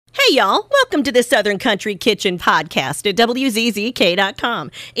Hey, y'all. Welcome to the Southern Country Kitchen podcast at WZZK.com.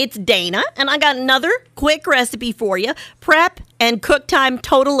 It's Dana, and I got another quick recipe for you. Prep and cook time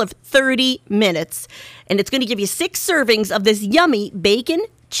total of 30 minutes. And it's going to give you 6 servings of this yummy bacon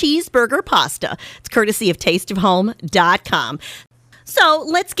cheeseburger pasta. It's courtesy of tasteofhome.com. So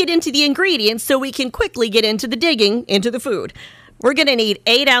let's get into the ingredients so we can quickly get into the digging into the food. We're going to need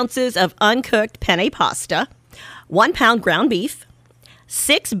 8 ounces of uncooked penne pasta, 1 pound ground beef,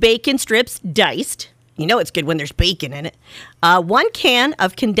 6 bacon strips diced. You know it's good when there's bacon in it. 1 can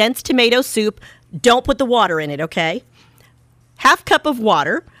of condensed tomato soup. Don't put the water in it, okay? Half cup of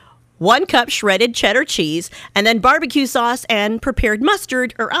water, 1 cup shredded cheddar cheese, and then barbecue sauce and prepared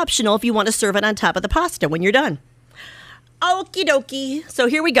mustard are optional if you want to serve it on top of the pasta when you're done. Okie dokie. So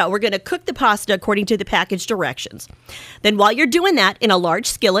here we go. We're going to cook the pasta according to the package directions. Then while you're doing that, in a large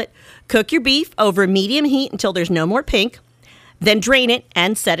skillet, cook your beef over medium heat until there's no more pink. Then drain it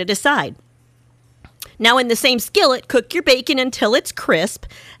and set it aside. Now in the same skillet, cook your bacon until it's crisp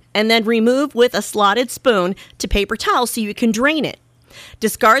and then remove with a slotted spoon to paper towel so you can drain it.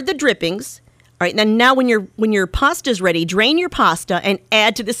 Discard the drippings. All right, then now when your pasta's ready, drain your pasta and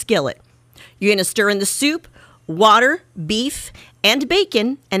add to the skillet. You're going to stir in the soup, water, beef, and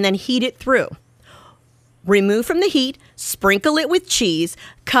bacon and then heat it through. Remove from the heat, sprinkle it with cheese,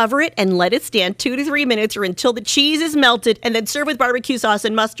 cover it, and let it stand 2 to 3 minutes or until the cheese is melted, and then serve with barbecue sauce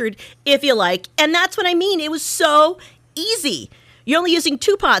and mustard if you like. And that's what I mean. It was so easy. You're only using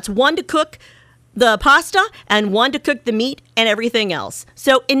 2 pots, 1 to cook the pasta and 1 to cook the meat and everything else.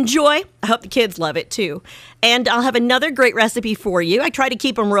 So enjoy. I hope the kids love it too. And I'll have another great recipe for you. I try to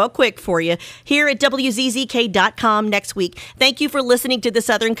keep them real quick for you here at WZZK.com next week. Thank you for listening to the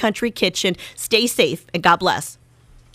Southern Country Kitchen. Stay safe and God bless.